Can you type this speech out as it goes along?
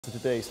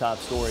Today's top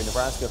story,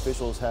 Nebraska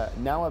officials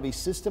now have a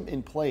system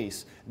in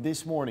place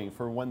this morning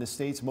for when the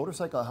state's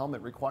motorcycle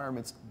helmet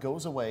requirements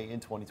goes away in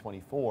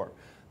 2024.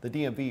 The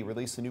DMV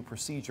released a new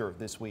procedure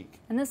this week.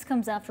 And this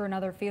comes after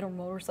another fatal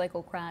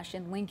motorcycle crash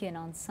in Lincoln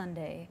on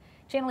Sunday.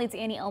 Channel 8's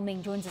Annie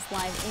Elming joins us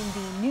live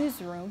in the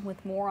newsroom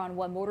with more on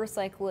what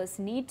motorcyclists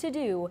need to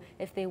do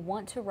if they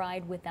want to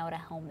ride without a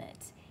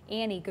helmet.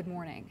 Annie, good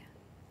morning.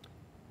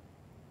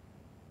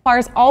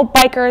 Requires all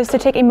bikers to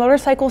take a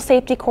motorcycle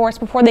safety course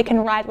before they can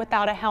ride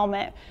without a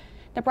helmet.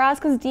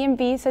 Nebraska's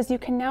DMV says you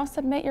can now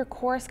submit your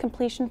course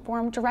completion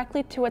form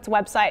directly to its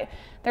website.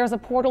 There's a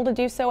portal to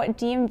do so at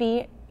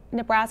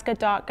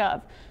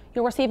dmvnebraska.gov.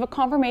 You'll receive a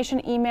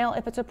confirmation email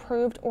if it's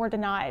approved or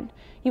denied.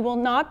 You will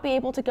not be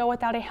able to go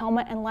without a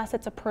helmet unless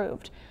it's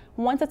approved.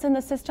 Once it's in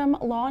the system,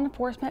 law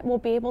enforcement will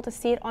be able to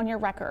see it on your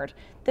record.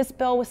 This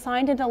bill was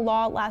signed into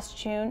law last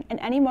June, and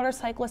any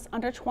motorcyclists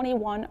under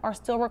 21 are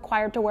still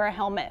required to wear a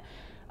helmet.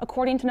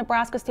 According to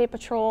Nebraska State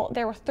Patrol,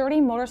 there were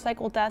 30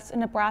 motorcycle deaths in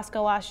Nebraska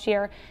last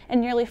year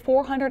and nearly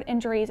 400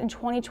 injuries in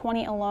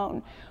 2020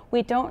 alone.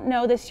 We don't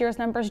know this year's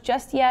numbers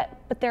just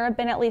yet, but there have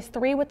been at least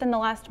 3 within the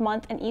last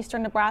month in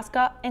eastern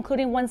Nebraska,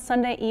 including one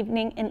Sunday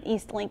evening in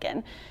East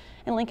Lincoln.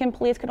 And Lincoln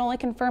police could only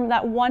confirm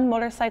that one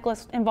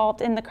motorcyclist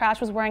involved in the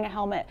crash was wearing a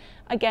helmet.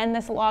 Again,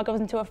 this law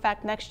goes into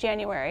effect next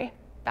January.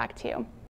 Back to you.